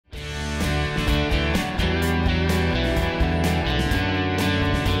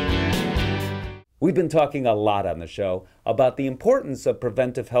We've been talking a lot on the show about the importance of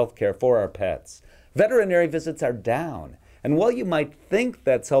preventive health care for our pets. Veterinary visits are down, and while you might think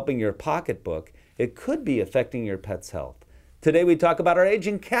that's helping your pocketbook, it could be affecting your pet's health. Today we talk about our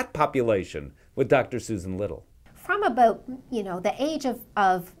aging cat population with Dr. Susan Little. From about, the age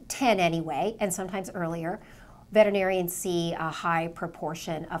of 10 anyway, and sometimes earlier, veterinarians see a high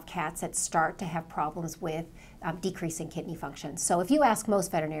proportion of cats that start to have problems with decreasing kidney function. So if you ask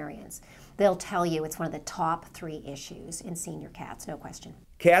most veterinarians, they'll tell you it's one of the top 3 issues in senior cats, no question.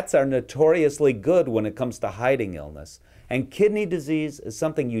 Cats are notoriously good when it comes to hiding illness, and kidney disease is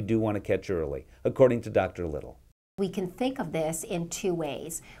something you do want to catch early, according to Dr. Little. We can think of this in 2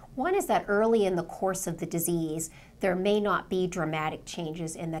 ways. One is that early in the course of the disease, there may not be dramatic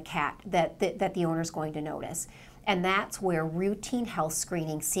changes in the cat that the owner is going to notice. And that's where routine health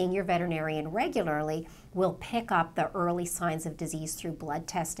screening, seeing your veterinarian regularly, will pick up the early signs of disease through blood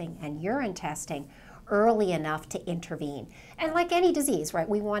testing and urine testing early enough to intervene. And like any disease, right,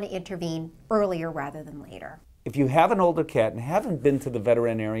 we want to intervene earlier rather than later. If you have an older cat and haven't been to the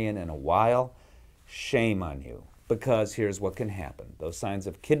veterinarian in a while, shame on you. Because here's what can happen. Those signs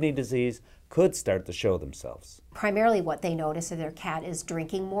of kidney disease could start to show themselves. Primarily what they notice is their cat is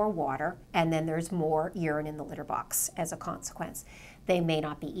drinking more water, and then there's more urine in the litter box as a consequence. They may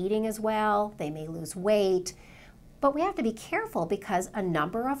not be eating as well, they may lose weight, but we have to be careful because a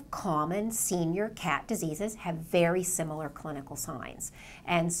number of common senior cat diseases have very similar clinical signs.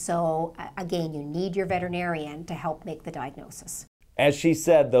 And so, again, you need your veterinarian to help make the diagnosis. As she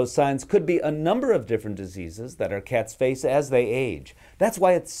said, those signs could be a number of different diseases that our cats face as they age. That's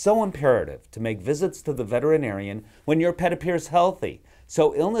why it's so imperative to make visits to the veterinarian when your pet appears healthy,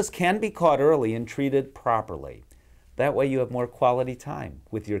 so illness can be caught early and treated properly. That way you have more quality time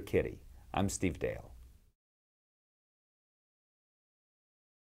with your kitty. I'm Steve Dale.